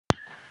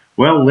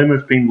Well, Lim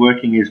has been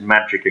working his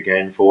magic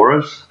again for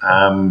us.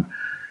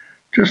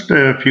 Just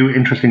a few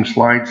interesting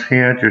slides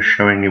here, just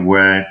showing you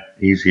where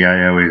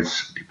EasyIO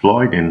is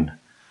deployed in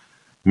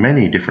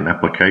many different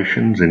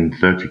applications in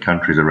 30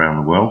 countries around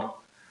the world.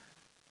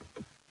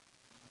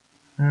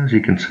 As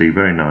you can see,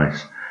 very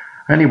nice.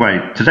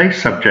 Anyway,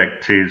 today's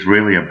subject is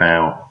really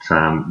about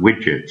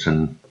widgets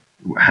and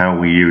how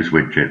we use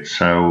widgets.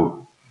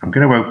 So I'm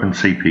going to open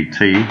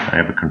CPT. I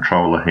have a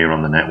controller here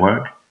on the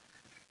network.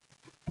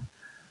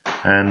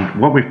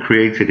 And what we've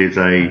created is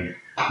a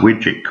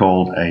widget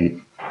called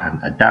an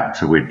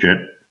adapter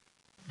widget,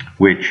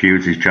 which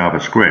uses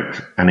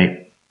JavaScript, and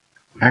it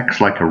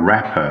acts like a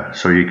wrapper,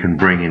 so you can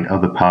bring in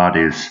other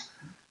parties'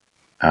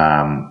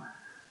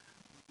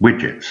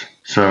 widgets.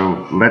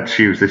 So let's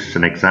use this as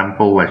an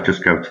example. Let's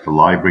just go to the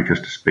library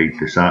just to speed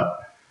this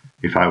up.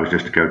 If I was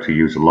just to go to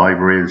user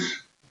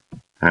libraries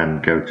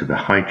and go to the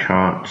high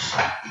charts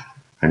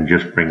and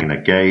just bring in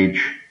a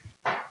gauge,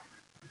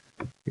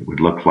 it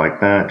would look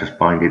like that. Just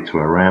bind it to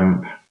a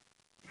ramp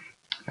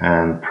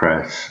and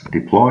press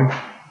deploy,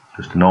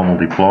 just a normal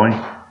deploy.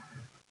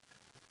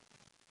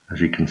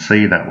 As you can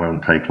see, that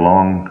won't take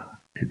long.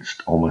 It's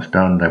almost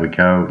done. There we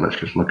go. Let's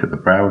just look at the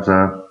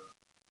browser.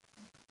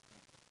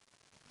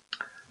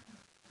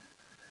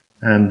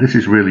 And this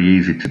is really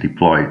easy to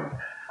deploy.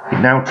 It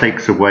now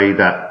takes away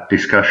that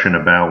discussion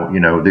about,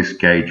 this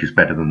gauge is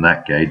better than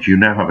that gauge. You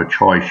now have a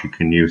choice. You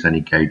can use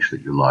any gauge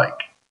that you like.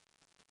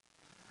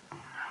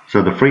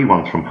 So the free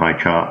ones from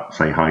HighChart,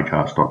 say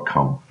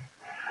highcharts.com.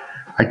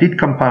 I did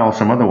compile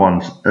some other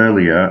ones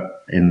earlier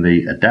in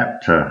the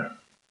adapter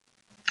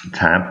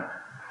tab.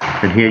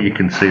 And here you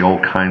can see all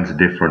kinds of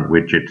different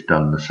widgets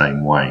done the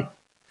same way,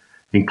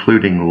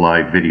 including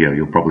live video.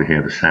 You'll probably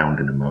hear the sound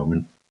in a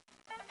moment.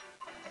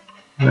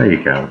 There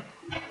you go.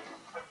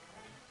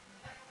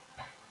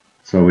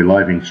 So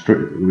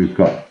we've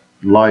got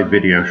live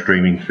video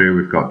streaming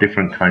through. We've got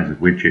different kinds of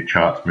widget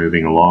charts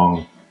moving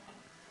along.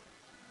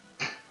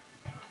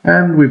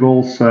 And we've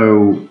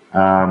also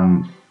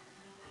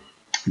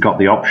got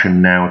the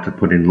option now to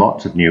put in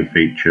lots of new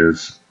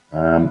features,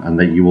 and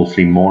that you will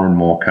see more and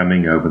more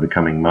coming over the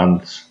coming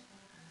months.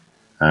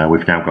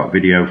 We've now got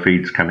video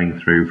feeds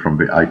coming through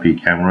from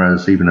IP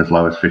cameras, even as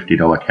low as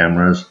 $50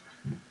 cameras,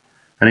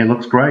 and it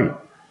looks great.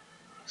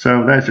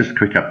 So there's just a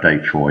quick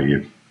update for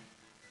you.